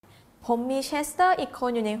ผมมีเชสเตอร์อีกคน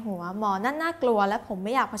อยู่ในหัวหมอนั่นน่ากลัวและผมไ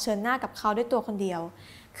ม่อยากเผชิญหน้ากับเขาด้วยตัวคนเดียว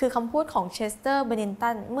คือคำพูดของเชสเตอร์เบนนตั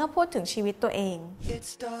นเมื่อพูดถึงชีวิตตัวเองเชส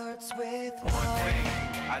เ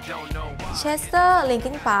ตอร์ลิง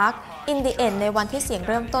คินพาร์คอินดีเอ็นในวันที่เสียง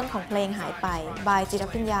เริ่มต้นของเพลงหายไปบายจิร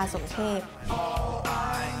พิญญาสมเทพ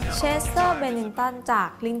เชสเตอร์เบนนิงตันจาก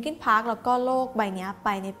ลินคินพาร์คแล้วก็โลกใบนี้ไป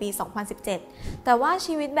ในปี 2017 แต่ว่า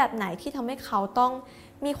ชีวิตแบบไหนที่ทำให้เขาต้อง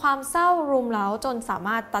มีความเศร้ารุมเร้าจนสาม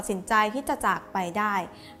ารถตัดสินใจที่จะจากไปได้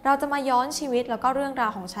เราจะมาย้อนชีวิตแล้วก็เรื่องรา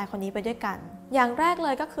วของชายคนนี้ไปด้วยกันอย่างแรกเล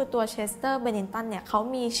ยก็คือตัวเชสเตอร์เบนนิงตันเนี่ยเขา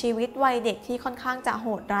มีชีวิตวัยเด็กที่ค่อนข้างจะโห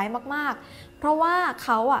ดร้ายมากๆเพราะว่าเข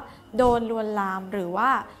าโดนลวนลามหรือว่า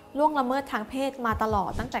ล่วงละเมิดทางเพศมาตลอด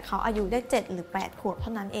ตั้งแต่เขาอายุได้7 หรือ 8 ขวบเท่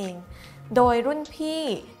านั้นเองโดยรุ่นพี่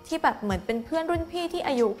ที่แบบเหมือนเป็นเพื่อนรุ่นพี่ที่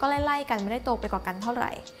อายุก็ไล่ๆกันไม่ได้โตไปกว่ากันเท่าไห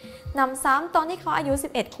ร่นำซ้ำตอนที่เขาอายุ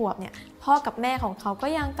11 ขวบเนี่ยพ่อกับแม่ของเขาก็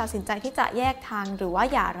ยังตัดสินใจที่จะแยกทางหรือว่า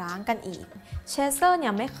หย่าร้างกันอีกเชสเตอร์เนี่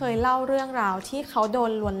ยไม่เคยเล่าเรื่องราวที่เขาโด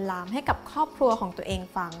นลวนลามให้กับครอบครัวของตัวเอง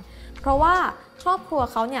ฟังเพราะว่าครอบครัว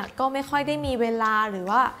เขาเนี่ยก็ไม่ค่อยได้มีเวลาหรือ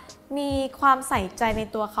ว่ามีความใส่ใจใน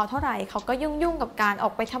ตัวเขาเท่าไหร่เขาก็ยุ่งกับการอ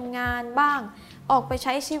อกไปทำงานบ้างออกไปใ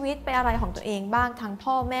ช้ชีวิตไปอะไรของตัวเองบ้างทั้ง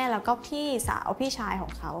พ่อแม่แล้วก็พี่สาวพี่ชายขอ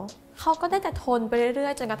งเขาก็ได้แต่ทนไปเรื่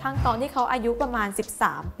อยๆจนกระทั่งตอนที่เขาอายุประมาณ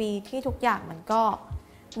13 ปีที่ทุกอย่างมันก็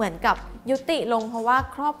เหมือนกับยุติลงเพราะว่า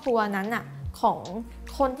ครอบครัวนั้นของ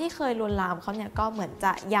คนที่เคยลวนลามเขาเนี่ยก็เหมือนจ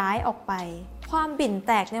ะย้ายออกไปความบิ่นแ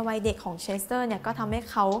ตกในวัยเด็กของเชสเตอร์เนี่ยก็ทำให้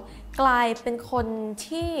เขากลายเป็นคน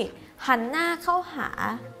ที่หันหน้าเข้าหา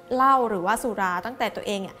เหล้าหรือว่าสุราตั้งแต่ตัวเ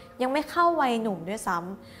องยังไม่เข้าวัยหนุ่มด้วยซ้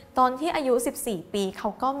ำตอนที่อายุ14 ปีเขา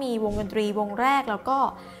ก็มีวงดนตรีวงแรกแล้วก็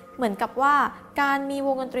เหมือนกับว่าการมีว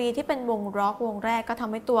งดนตรีที่เป็นวงร็อกวงแรกก็ท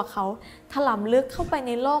ำให้ตัวเขาถลำลึกเข้าไปใ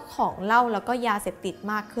นโลกของเหล้าแล้วก็ยาเสพติด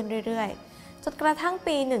มากขึ้นเรื่อยๆจนกระทั่ง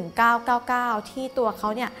ปี 1999 ที่ตัวเขา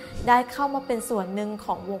เนี่ยได้เข้ามาเป็นส่วนหนึ่งข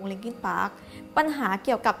องวง Linkin Park ปัญหาเ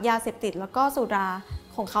กี่ยวกับยาเสพติดแล้วก็สุรา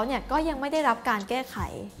ของเขาเนี่ยก็ยังไม่ได้รับการแก้ไข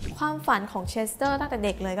ความฝันของเชสเตอร์ตั้งแต่เ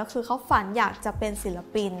ด็กเลยก็คือเขาฝันอยากจะเป็นศิล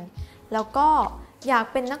ปินแล้วก็อยาก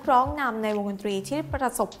เป็นนักร้องนำในวงดนตรีที่ปร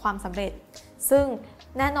ะสบความสำเร็จซึ่ง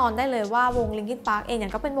แน่นอนได้เลยว่าวง Linkin Park เองเนี่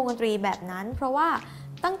ยก็เป็นวงดนตรีแบบนั้นเพราะว่า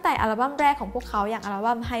ตั้งแต่อัลบั้มแรกของพวกเขาอย่างอัล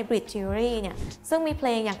บั้ม Hybrid Theory เนี่ยซึ่งมีเพล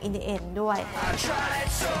งอย่าง In the End ด้วย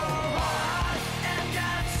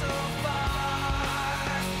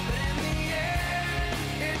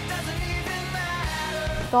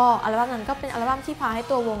ก็อัลบั้มนั้นก็เป็นอัลบั้มที่พาให้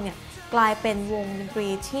ตัววงเนี่ยกลายเป็นวงดนตรี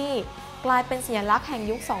ที่กลายเป็นสัญลักษณ์แห่ง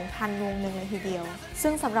ยุค 2000 วงหนึ่งเลยทีเดียว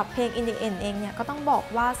ซึ่งสำหรับเพลง In the End เองเนี่ยก็ต้องบอก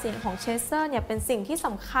ว่าเสียงของเชสเตอร์เนี่ยเป็นสิ่งที่ส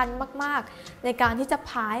ำคัญมากๆในการที่จะพ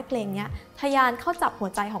าให้เพลงนี้ทะยานเข้าจับหัว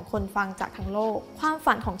ใจของคนฟังจากทั้งโลกความ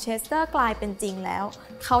ฝันของเชสเตอร์กลายเป็นจริงแล้ว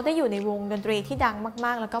เขาได้อยู่ในวงดนตรีที่ดังม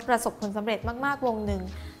ากๆแล้วก็ประสบผลสำเร็จมากๆวงหนึ่ง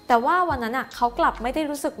แต่ว่าวันนั้นเขากลับไม่ได้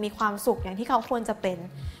รู้สึกมีความสุขอย่างที่เขาควรจะเป็น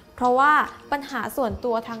เพราะว่าปัญหาส่วน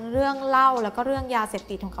ตัวทั้งเรื่องเหล้าแล้วก็เรื่องยาเสพ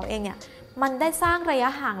ติดของเขาเองเนี่ยมันได้สร้างระยะ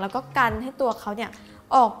ห่างแล้วก็กันให้ตัวเขาเนี่ย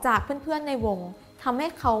ออกจากเพื่อนๆในวงทำให้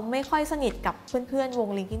เขาไม่ค่อยสนิทกับเพื่อนๆวง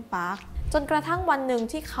Linkin Park จนกระทั่งวันหนึ่ง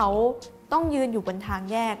ที่เขาต้องยืนอยู่บนทาง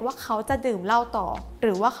แยกว่าเขาจะดื่มเหล้าต่อห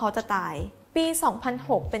รือว่าเขาจะตายปี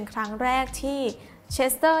 2006 เป็นครั้งแรกที่เช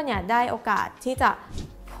สเตอร์เนี่ยได้โอกาสที่จะ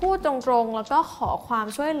พูดตรงๆแล้วก็ขอความ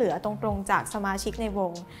ช่วยเหลือตรงๆจากสมาชิกในว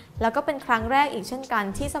งแล้วก็เป็นครั้งแรกอีกเช่นกัน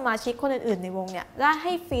ที่สมาชิกคนอื่นๆในวงเนี่ยได้ใ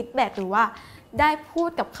ห้ฟีดแบ็กหรือว่าได้พูด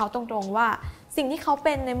กับเขาตรงๆว่าสิ่งที่เขาเ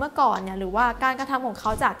ป็นในเมื่อก่อนเนี่ยหรือว่าการกระทำของเข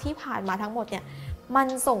าจากที่ผ่านมาทั้งหมดเนี่ยมัน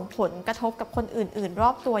ส่งผลกระทบกับคนอื่นๆรอ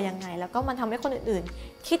บตัวยังไงแล้วก็มันทำให้คนอื่น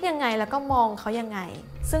ๆคิดยังไงแล้วก็มองเขายังไง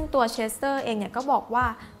ซึ่งตัวเชสเตอร์เองเนี่ยก็บอกว่า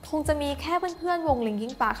คงจะมีแค่เพื่อนๆวง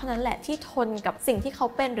Linkin Park เท่านั้นแหละที่ทนกับสิ่งที่เขา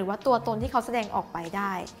เป็นหรือว่าตัวตนที่เขาแสดงออกไปไ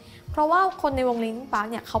ด้เพราะว่าคนในวง Linkin Park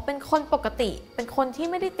เนี่ยเขาเป็นคนปกติเป็นคนที่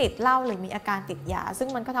ไม่ได้ติดเหล้าหรือมีอาการติดยาซึ่ง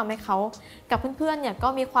มันก็ทำให้เขากับเพื่อนๆเนี่ยก็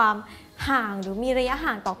มีความห่างหรือมีระยะห่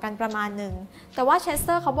างต่อกันประมาณนึงแต่ว่าเชสเต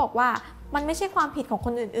อร์เขาบอกว่ามันไม่ใช่ความผิดของค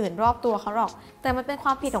นอื่นๆรอบตัวเขาหรอกแต่มันเป็นคว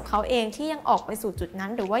ามผิดของเขาเองที่ยังออกไปสู่จุดนั้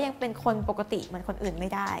นหรือว่ายังเป็นคนปกติเหมือนคนอื่นไม่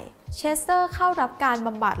ได้เชสเตอร์เข้ารับการบ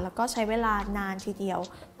ำบัดแล้วก็ใช้เวลานานทีเดียว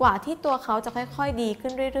กว่าที่ตัวเขาจะค่อยๆดีขึ้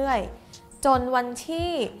นเรื่อยๆจนวันที่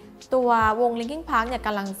ตัววง Linkin Park เนี่ยก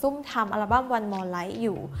ำลังซุ่มทำอัลบั้ม One More Light อ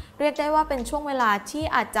ยู่เรียกได้ว่าเป็นช่วงเวลาที่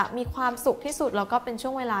อาจจะมีความสุขที่สุดแล้วก็เป็นช่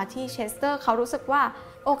วงเวลาที่เชสเตอร์เขารู้สึกว่า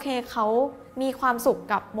โอเคเขามีความสุข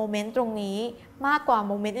กับโมเมนต์ตรงนี้มากกว่า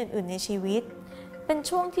โมเมนต์อื่นๆในชีวิตเป็น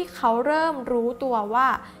ช่วงที่เขาเริ่มรู้ตัวว่า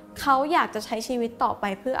เขาอยากจะใช้ชีวิตต่อไป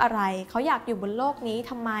เพื่ออะไรเขาอยากอยู่บนโลกนี้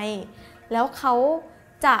ทำไมแล้วเขา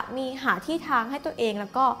จะมีหาที่ทางให้ตัวเองแล้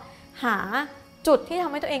วก็หาจุดที่ท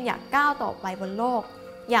ำให้ตัวเองอยากก้าวต่อไปบนโลก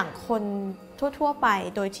อย่างคนทั่วๆไป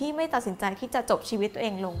โดยที่ไม่ตัดสินใจที่จะจบชีวิตตัวเอ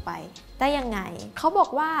งลงไปได้ยังไงเขาบอก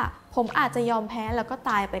ว่าผมอาจจะยอมแพ้แล้วก็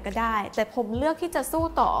ตายไปก็ได้แต่ผมเลือกที่จะสู้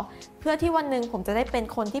ต่อเพื่อที่วันหนึ่งผมจะได้เป็น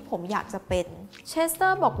คนที่ผมอยากจะเป็นเชสเตอ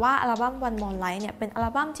ร์บอกว่าอัลบั้ม One More Life เนี่ยเป็นอัล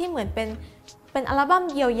บั้มที่เหมือนเป็นอัลบั้ม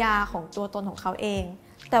เยียวยาของตัวตนของเขาเอง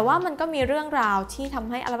แต่ว่ามันก็มีเรื่องราวที่ทำ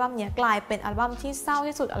ให้อัลบั้มนี้กลายเป็นอัลบั้มที่เศร้า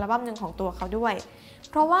ที่สุดอัลบั้มหนึ่งของตัวเขาด้วย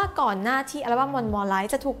เพราะว่าก่อนหน้าที่อัลบั้ม One More Life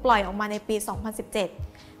จะถูกปล่อยออกมาในปี 2017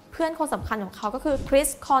 เพื่อนคนสำคัญของเขาก็คือคริส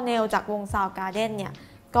คอร์เนลจากวง Soundgarden เนี่ย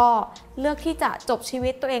ก็เลือกที่จะจบชีวิ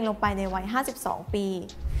ตตัวเองลงไปในวัย 52 ปี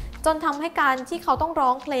จนทำให้การที่เขาต้องร้อ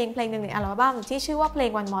งเพลงหนึ่งในอัลบั้มที่ชื่อว่าเพลง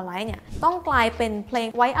One More Life เนี่ยต้องกลายเป็นเพลง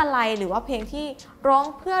ไว้อาลัยหรือว่าเพลงที่ร้อง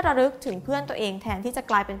เพื่อระลึกถึงเพื่อนตัวเองแทนที่จะ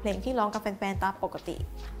กลายเป็นเพลงที่ร้องกับแฟนๆตามปกติ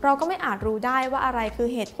เราก็ไม่อาจรู้ได้ว่าอะไรคือ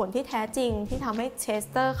เหตุผลที่แท้จริงที่ทำให้เชส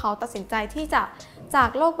เตอร์เขาตัดสินใจที่จะจาก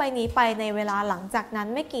โลกใบนี้ไปในเวลาหลังจากนั้น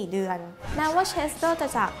ไม่กี่เดือนแม้ว่าเชสเตอร์จะ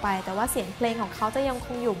จากไปแต่ว่าเสียงเพลงของเขาจะยังค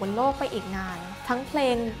งอยู่บนโลกไปอีกนานทั้งเพล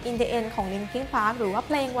ง In the End ของ Linkin Park หรือว่าเ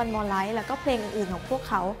พลง One More Life แล้วก็เพลงอื่นๆของพวก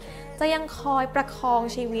เขาจะยังคอยประคอง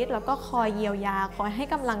ชีวิตแล้วก็คอยเยียวยาคอยให้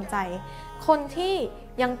กำลังใจคนที่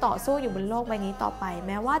ยังต่อสู้อยู่บนโลกใบนี้ต่อไปแ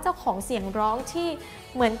ม้ว่าเจ้าของเสียงร้องที่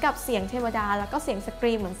เหมือนกับเสียงเทวดาแล้วก็เสียงสก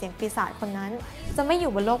รีมเหมือนเสียงปีศาจคนนั้นจะไม่อ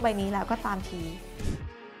ยู่บนโลกใบนี้แล้วก็ตามที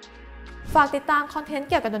ฝากติดตามคอนเทนต์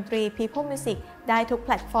เกี่ยวกับดนตรี People Music ได้ทุกแพ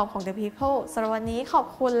ลตฟอร์มของ The People สำหรับวันนี้ขอบ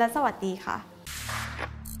คุณและสวัสดีค่ะ